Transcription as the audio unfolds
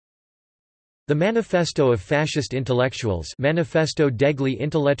The Manifesto of Fascist Intellectuals, Manifesto degli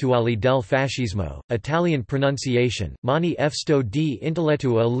Intellettuali del Fascismo, Italian pronunciation, Manifesto di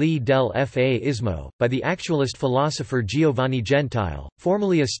Intellettuali del Fascismo, by the actualist philosopher Giovanni Gentile,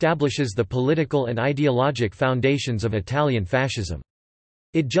 formally establishes the political and ideologic foundations of Italian fascism.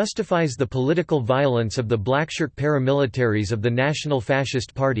 It justifies the political violence of the blackshirt paramilitaries of the National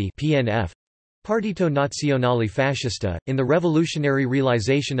Fascist Party (PNF), Partito Nazionale Fascista, in the revolutionary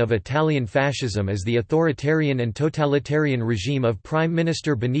realization of Italian fascism as the authoritarian and totalitarian regime of Prime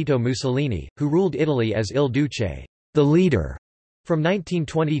Minister Benito Mussolini, who ruled Italy as Il Duce, the leader, from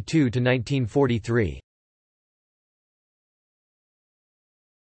 1922 to 1943.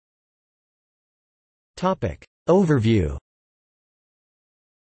 Overview.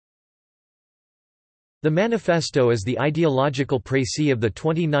 The Manifesto is the ideological précis of the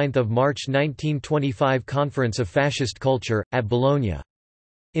 29 March 1925 Conference of Fascist Culture, at Bologna.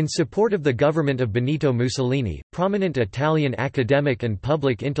 In support of the government of Benito Mussolini, prominent Italian academic and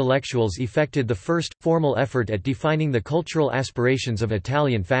public intellectuals effected the first, formal effort at defining the cultural aspirations of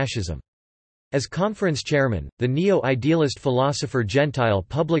Italian fascism. As conference chairman, the neo-idealist philosopher Gentile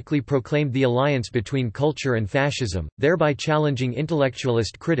publicly proclaimed the alliance between culture and fascism, thereby challenging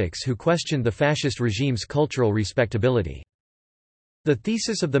intellectualist critics who questioned the fascist regime's cultural respectability. The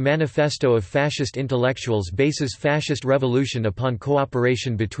thesis of the Manifesto of Fascist Intellectuals bases fascist revolution upon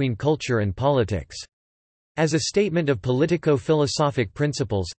cooperation between culture and politics. As a statement of politico-philosophic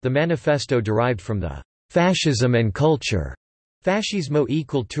principles, the Manifesto derived from the "Fascism and Culture" Fascismo e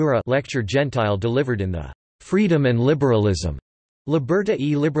Cultura lecture Gentile delivered in the Freedom and Liberalism Libertà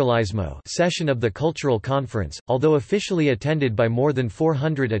e Liberalismo session of the Cultural Conference. Although officially attended by more than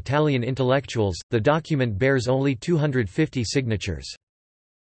 400 Italian intellectuals, the document bears only 250 signatures.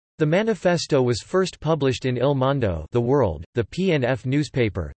 The Manifesto was first published in Il Mondo, The World, the PNF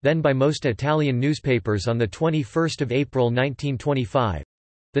newspaper, then by most Italian newspapers on the 21st of April 1925.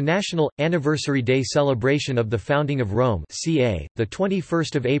 The National Anniversary Day celebration of the founding of Rome, ca. the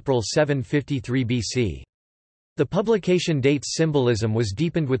 21st of April 753 BC. The publication date's symbolism was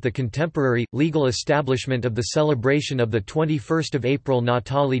deepened with the contemporary legal establishment of the celebration of the 21st of April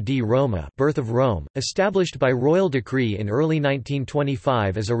Natale di Roma, birth of Rome, established by royal decree in early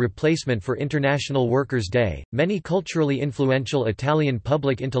 1925 as a replacement for International Workers' Day. Many culturally influential Italian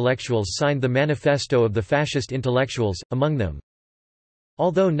public intellectuals signed the Manifesto of the Fascist Intellectuals, among them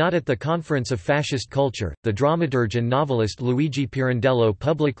although not at the Conference of Fascist Culture, the dramaturge and novelist Luigi Pirandello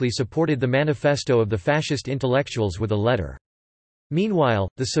publicly supported the Manifesto of the Fascist Intellectuals with a letter. Meanwhile,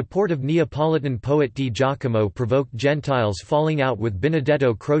 the support of Neapolitan poet Di Giacomo provoked Gentile's falling out with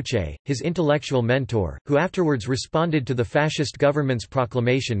Benedetto Croce, his intellectual mentor, who afterwards responded to the fascist government's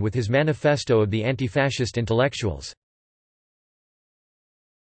proclamation with his Manifesto of the Anti-Fascist Intellectuals.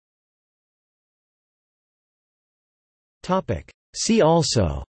 See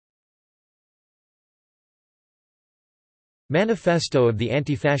also: Manifesto of the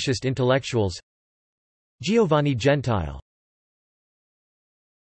Anti-Fascist Intellectuals, Giovanni Gentile.